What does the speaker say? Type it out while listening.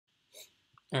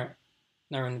All right,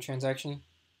 now we're in the transaction.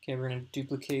 Okay, we're going to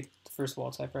duplicate the first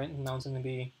wall type, right? And now it's going to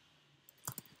be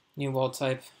new wall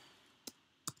type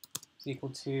is equal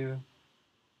to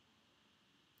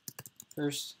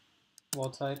first wall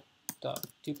type dot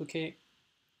duplicate,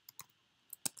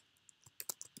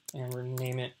 and we're going to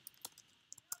name it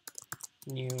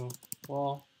new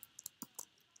wall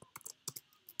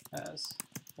as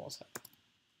wall type.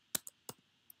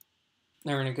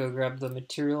 Now we're going to go grab the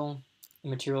material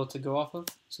to go off of,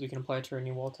 so we can apply it to our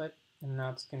new wall type. And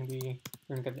now it's going to be,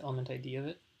 we're going to get the element ID of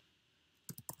it.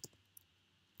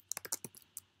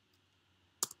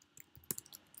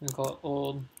 I'm going to call it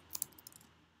old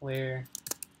layer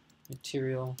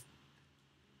material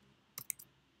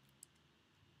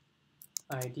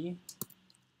ID.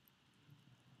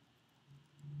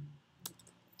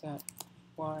 That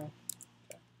Y.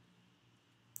 Okay.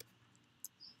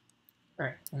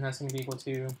 Alright, and that's going to be equal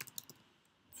to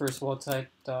first wall type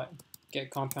dot get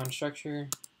compound structure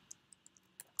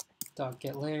dot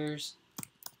get layers.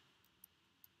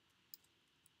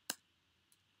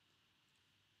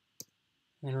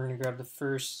 And we're going to grab the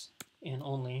first and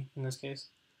only, in this case,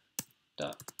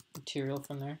 dot material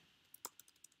from there.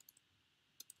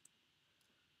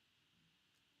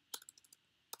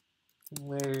 And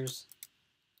layers,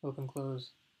 open,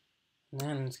 close, and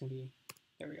then it's going to be,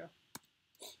 there we go,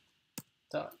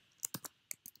 dot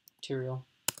material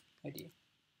ID.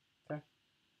 Okay.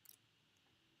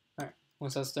 Alright,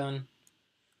 once that's done,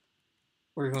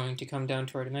 we're going to come down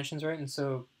to our dimensions, right? And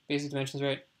so basic dimensions,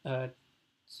 right,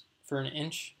 for an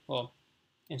inch, well,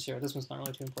 inch 0, this one's not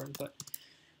really too important, but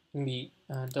it can be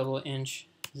double inch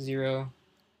 0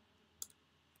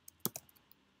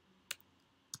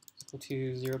 equal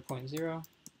to 0.0,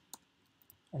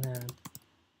 and then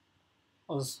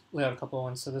I'll just lay out a couple of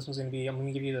ones. So this one's going to be, I'm going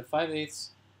to give you the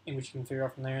 5/8, in which you can figure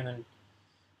out from there, and then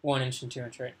 1 inch and 2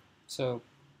 inch, right? So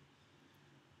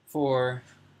for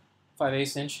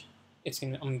 5/8 inch, it's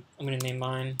going to, I'm going to name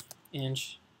mine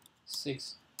inch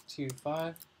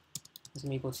 625. It's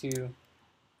going to equal to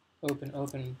open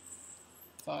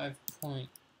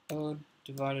 5.0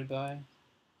 divided by,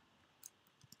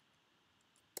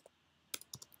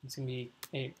 it's going to be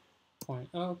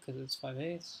 8.0 because it's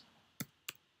 5/8,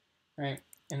 right?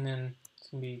 And then it's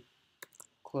going to be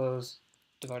close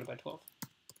divided by 12.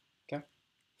 Okay.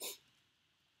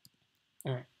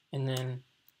 All right, and then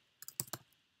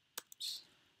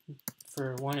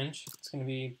for 1 inch, it's going to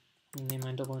be, name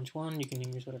mine double inch 1. You can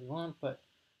name yours whatever you want, but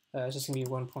it's just going to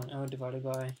be 1.0 divided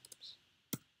by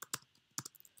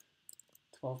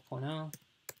 12.0,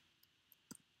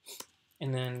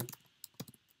 and then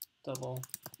double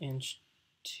inch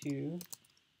 2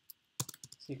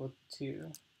 is equal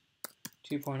to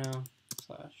 2.0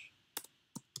 slash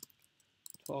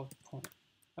 12.0.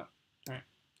 All right,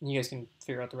 and you guys can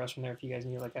figure out the rest from there if you guys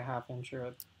need like a 1/2 inch or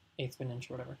an 1/8 of an inch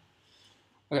or whatever.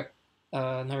 Okay,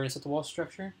 now we're going to set the wall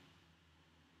structure.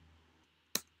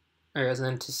 All right, guys, and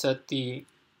then to set the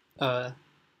I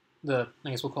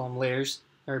guess we'll call them layers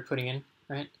that we're putting in,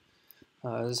 right?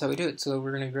 This is how we do it. So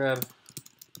we're going to grab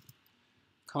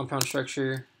compound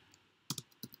structure.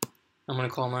 I'm going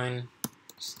to call mine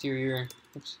exterior,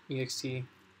 ext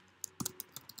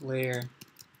layer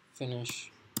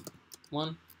finish 1.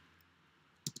 I'm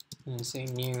going to say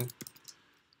new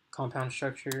compound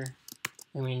structure,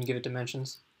 and we need to give it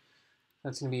dimensions.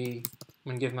 That's going to be,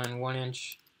 I'm going to give mine 1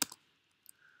 inch,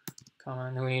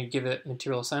 and then we need to give it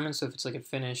material assignment, so if it's like a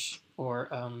finish or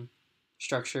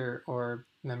structure or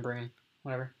membrane,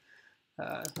 whatever.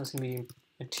 That's going to be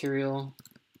material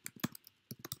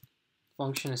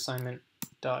function assignment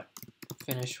dot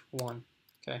finish 1.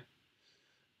 Okay.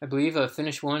 I believe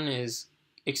finish 1 is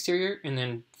exterior, and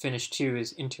then finish 2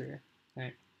 is interior.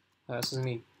 Right. So this is going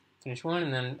to be finish 1,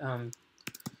 and then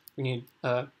we need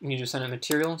to assign it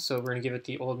material, so we're going to give it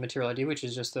the old material ID, which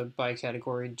is just a by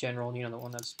category general, you know, the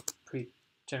one that's pretty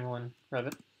general in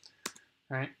Revit.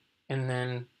 All right, and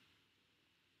then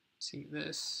see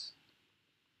this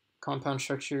compound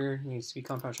structure needs to be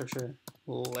compound structure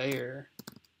layer.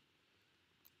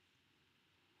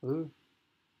 Ooh.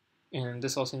 And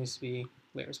this also needs to be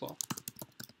layer as well.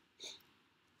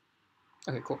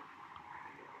 Okay, cool.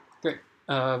 Great.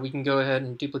 We can go ahead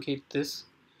and duplicate this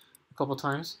a couple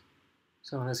times.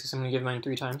 So in this case, I'm going to give mine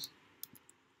 3 times.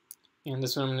 And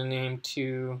this one I'm going to name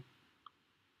to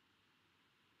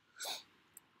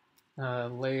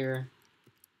layer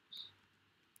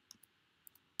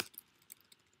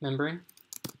membrane.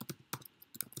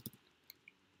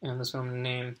 And this one I'm going to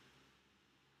name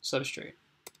substrate.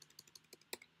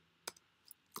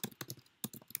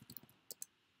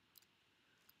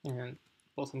 And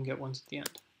both of them get 1s at the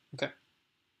end. Okay.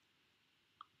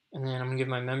 And then I'm going to give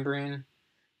my membrane.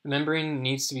 The membrane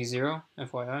needs to be 0,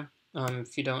 FYI.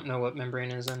 If you don't know what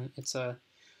membrane is, then it's a,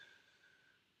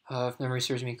 if memory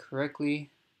serves me correctly,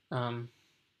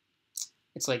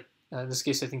 it's like, this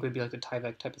case I think would be like the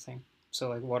Tyvek type of thing. So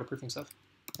like waterproofing stuff.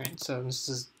 Right, so this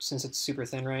is, since it's super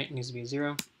thin, right, it needs to be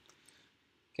 0.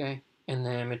 Okay, and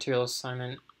then material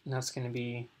assignment, and that's going to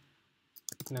be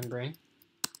membrane.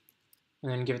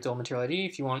 And then give it the old material ID.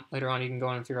 If you want, later on, you can go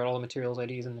on and figure out all the materials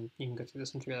IDs, and then you can go through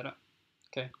this and figure that out.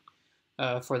 Okay.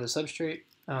 For the substrate,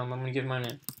 I'm going to give mine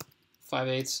a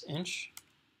 5/8 inch.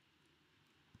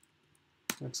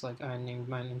 Looks like I named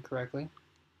mine incorrectly.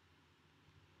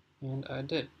 And I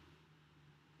did.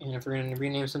 And if we're going to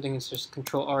rename something, it's just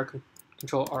Control R,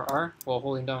 Control RR while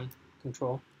holding down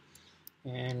Control.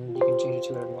 And you can change it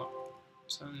to whatever you want.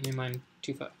 So name mine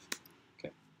 2.5.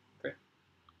 Okay, great.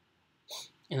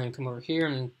 And then come over here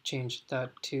and change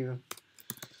that to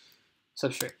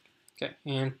substrate. Okay,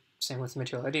 and same with the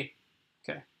material ID.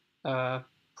 Okay,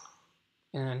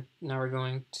 and now we're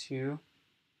going to,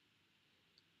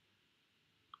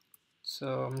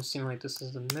 so I'm going to simulate this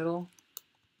as the middle.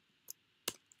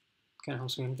 Kind of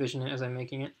helps me envision it as I'm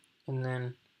making it. And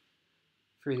then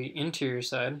for the interior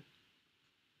side,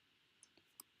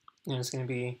 and it's going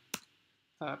to be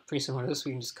pretty similar to this.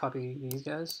 We can just copy these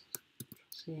guys.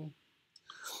 See,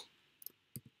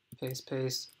 paste,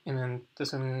 paste, and then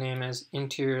this one I'm going to name as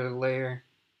interior layer,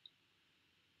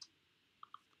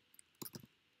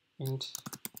 int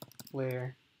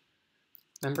layer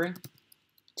membrane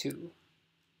 2.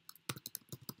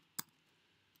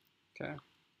 Okay,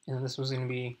 and then this one's going to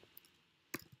be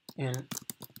in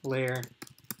layer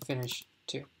finish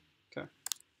 2. Okay,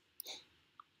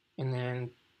 and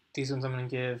then these ones I'm going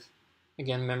to give,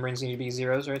 again, membranes need to be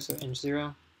zeros, right? So inch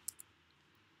 0.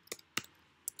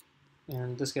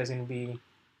 And this guy's going to be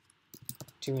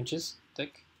 2 inches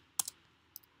thick.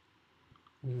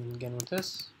 And again with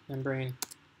this membrane,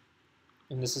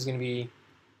 and this is going to be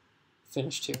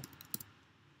finish 2.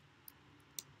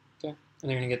 Okay, and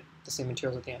they're going to get the same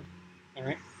materials at the end. All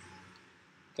right.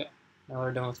 Okay, now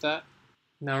we're done with that.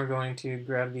 Now we're going to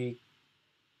grab the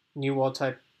new wall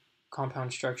type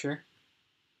compound structure,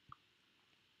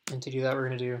 and to do that, we're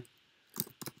going to do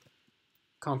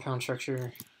compound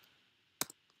structure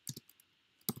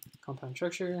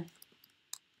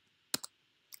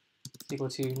equal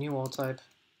to new wall type,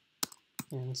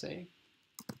 and say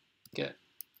get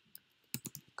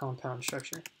compound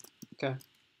structure. Okay,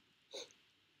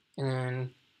 and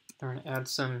then we're going to add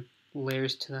some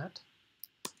layers to that.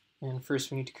 And first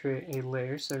we need to create a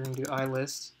layer, so we're going to do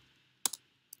ilist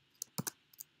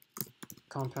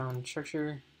compound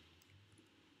structure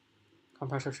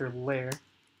layer.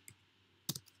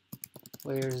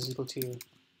 Layer is equal to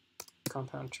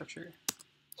compound structure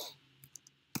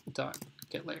dot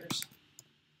get layers.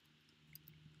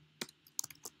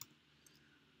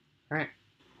 Alright,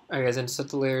 guys, and to set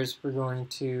the layers, we're going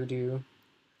to do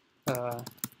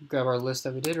grab our list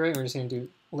that we did, right? We're just going to do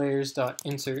layers dot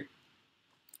insert,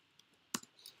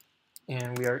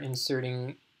 and we are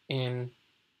inserting in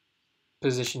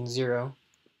position 0,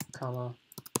 comma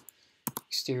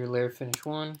exterior layer finish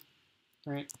 1,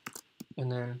 right?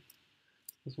 And then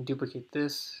we can duplicate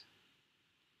this.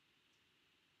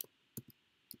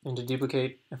 And to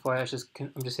duplicate, FYI,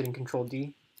 I'm just hitting Control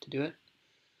D to do it.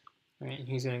 All right, and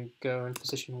he's going to go in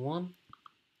position 1.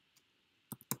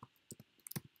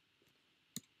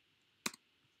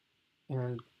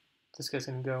 And this guy's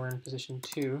going to go in position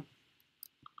 2.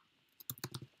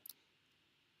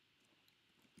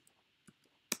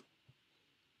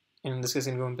 And this guy's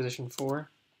going to go in position 4.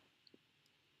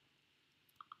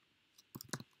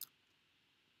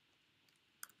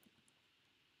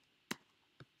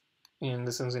 And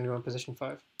this one's going to go in position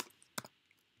 5.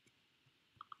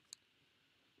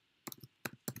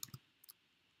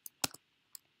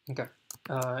 Okay,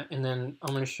 and then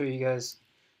I'm going to show you guys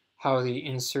how the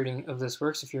inserting of this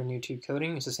works if you're new to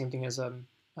coding. It's the same thing as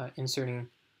inserting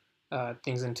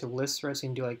things into lists, right? So you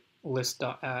can do like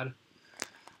list.add,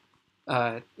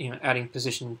 adding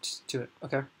position to it.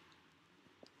 Okay.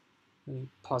 Let me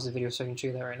pause the video so I can show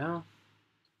you that right now.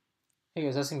 Hey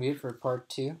guys, that's going to be it for part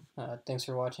 2. Thanks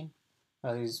for watching.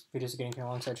 These videos are getting kind of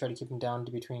long, so I try to keep them down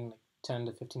to between like 10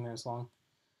 to 15 minutes long.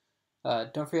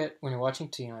 Don't forget when you're watching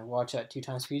to watch at 2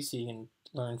 times speed so you can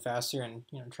learn faster and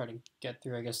try to get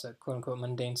through, I guess, the quote-unquote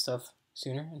mundane stuff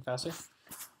sooner and faster.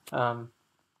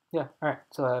 Yeah, alright,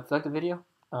 so if you like the video,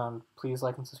 please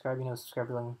like and subscribe.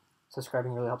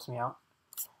 Subscribing really helps me out.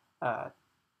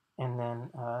 And then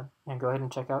go ahead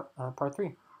and check out part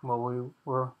 3,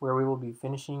 where we will be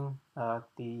finishing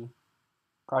the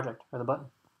project, or the button.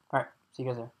 Alright, see you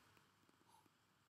guys there.